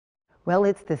Well,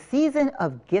 it's the season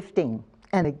of gifting,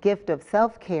 and the gift of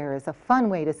self-care is a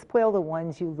fun way to spoil the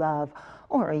ones you love,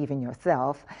 or even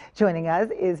yourself. Joining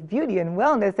us is beauty and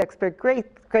wellness expert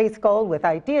Grace Gold with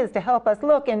ideas to help us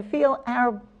look and feel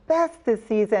our best this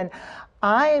season.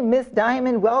 I, Miss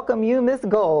Diamond, welcome you, Miss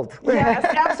Gold. Yes,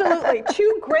 absolutely.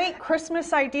 Two great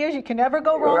Christmas ideas. You can never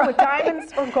go wrong with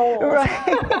diamonds or gold.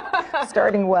 Right.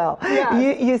 Starting well.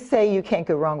 Yes. You say you can't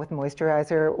go wrong with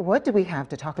moisturizer. What do we have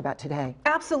to talk about today?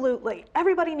 Absolutely.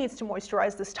 Everybody needs to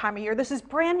moisturize this time of year. This is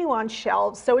brand new on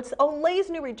shelves. So it's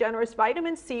Olay's new Regenerist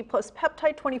Vitamin C plus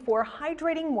Peptide 24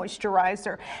 Hydrating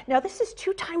Moisturizer. Now this is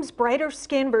 2 times brighter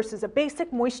skin versus a basic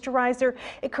moisturizer.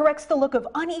 It corrects the look of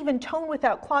uneven tone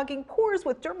without clogging pores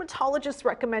with dermatologist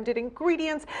recommended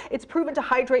ingredients. It's proven to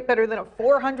hydrate better than a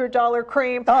 $400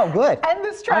 cream. Oh, good. And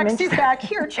this tracksuit back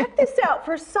here. Check this out.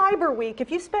 For Cyber Week,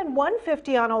 if you spend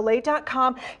 $150 on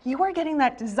Olay.com, you are getting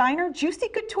that designer Juicy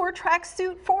Couture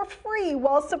tracksuit for free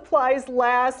while supplies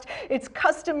last. It's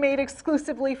custom made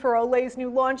exclusively for Olay's new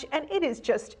launch, and it is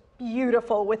just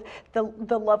beautiful with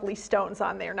the lovely stones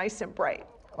on there, nice and bright.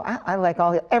 I like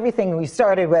everything we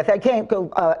started with. I can't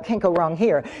go wrong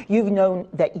here. You've known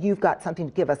that you've got something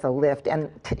to give us a lift,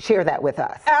 and share that with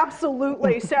us.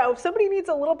 Absolutely. So if somebody needs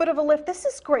a little bit of a lift, this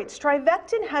is great.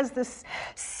 Strivectin has this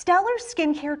stellar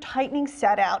skincare tightening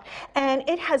set out, and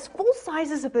it has full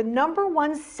sizes of the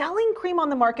 #1 selling cream on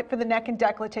the market for the neck and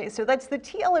décolleté. So that's the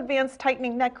TL Advanced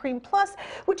Tightening Neck Cream Plus,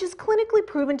 which is clinically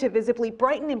proven to visibly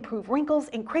brighten, improve wrinkles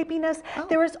and crepiness. Oh.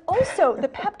 There is also the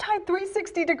Peptide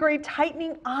 360-degree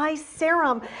Tightening Eye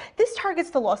Serum. This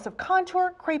targets the loss of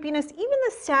contour, crepiness, even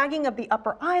the sagging of the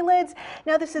upper eyelids.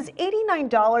 Now this is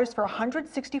 $89 for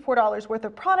 $164 worth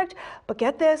of product, but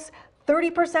get this,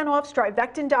 30% off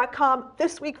Strivectin.com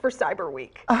this week for Cyber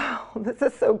Week. Oh, this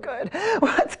is so good.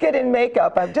 Let's get in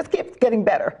makeup. I just keep getting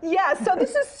better. Yeah, so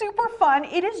this is super fun.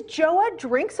 It is Joa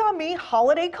Drinks on Me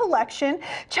Holiday Collection.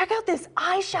 Check out this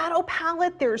eyeshadow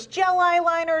palette. There's gel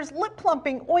eyeliners, lip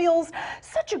plumping oils.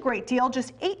 Such a great deal,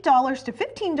 just $8 to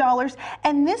 $15.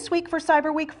 And this week for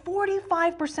Cyber Week,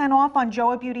 45% off on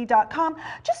JoaBeauty.com.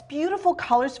 Just beautiful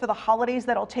colors for the holidays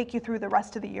that'll take you through the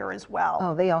rest of the year as well.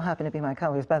 Oh, they all happen to be my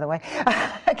colors, by the way.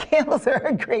 Candles are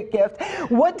a great gift.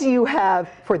 What do you have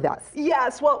for this?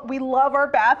 Yes, well, we love our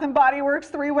Bath & Body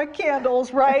Works 3-wick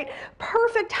candles, right?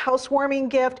 Perfect housewarming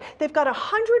gift. They've got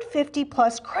 150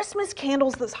 plus Christmas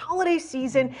candles this holiday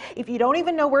season. If you don't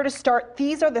even know where to start,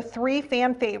 these are the 3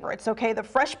 fan favorites, okay? The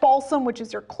Fresh Balsam, which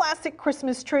is your classic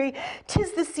Christmas tree.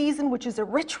 'Tis the Season, which is a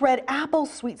rich red apple,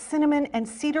 sweet cinnamon, and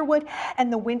cedarwood.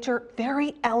 And the Winter,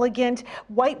 very elegant,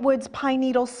 Whitewoods, pine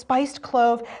needle, spiced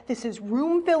clove. This is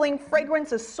room-filling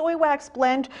fragrance, a soy wax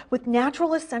blend with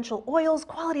natural essential oils,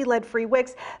 quality lead-free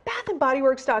wicks.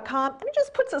 BathAndBodyWorks.com, and it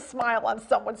just puts a smile on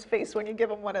someone's face when you give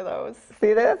them one of those.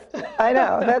 See this? I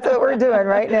know, that's what we're doing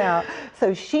right now.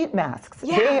 So sheet masks,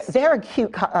 yes. They're a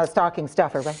cute stocking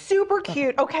stuffer, right? Super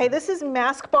cute. Okay, this is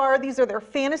MasqueBAR. These are their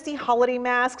fantasy holiday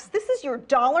masks. This is your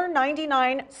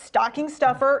 $1.99 stocking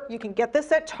stuffer. You can get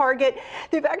this at Target.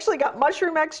 They've actually got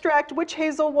mushroom extract, witch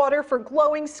hazel water for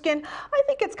glowing skin. I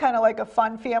think it's kind of like a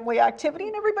fun family activity,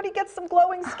 and everybody gets some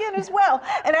glowing skin as well.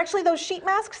 And actually those sheet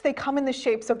masks, they come in the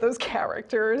shapes of those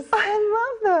characters.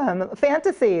 I love them.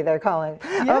 Fantasy, they're calling.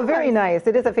 Yes. Oh, very nice.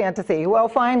 It is a fantasy. Well,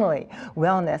 finally,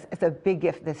 wellness is a big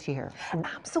gift this year.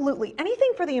 Absolutely.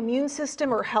 Anything for the immune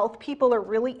system or health people are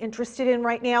really interested in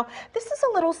right now. This is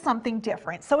a little something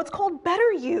different. So it's called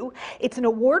BetterYou. It's an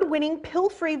award-winning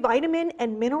pill-free vitamin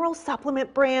and mineral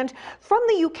supplement brand from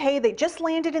the UK. They just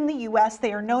landed in the US.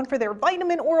 They are known for their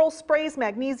vitamin oral sprays,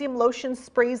 magnesium lotions,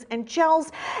 sprays, and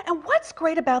gels. And what's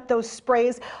great about those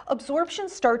sprays, absorption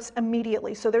starts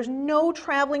immediately. So there's no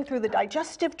traveling through the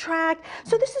digestive tract.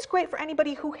 So this is great for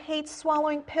anybody who hates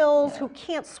swallowing pills, who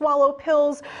can't swallow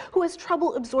pills, who has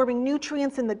trouble absorbing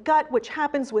nutrients in the gut, which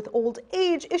happens with old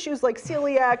age, issues like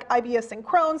celiac, IBS, and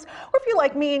Crohn's. Or if you're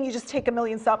like me and you just take a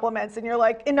million supplements and you're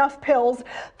like, enough pills,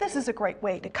 this is a great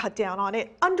way to cut down on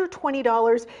it. Under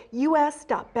 $20,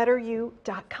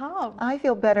 us.betteryou.com. I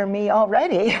feel better me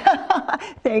already.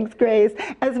 Thanks, Grace.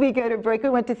 As we go to break, we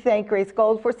want to thank Grace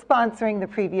Gold for sponsoring the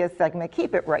previous segment.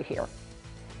 Keep it right here.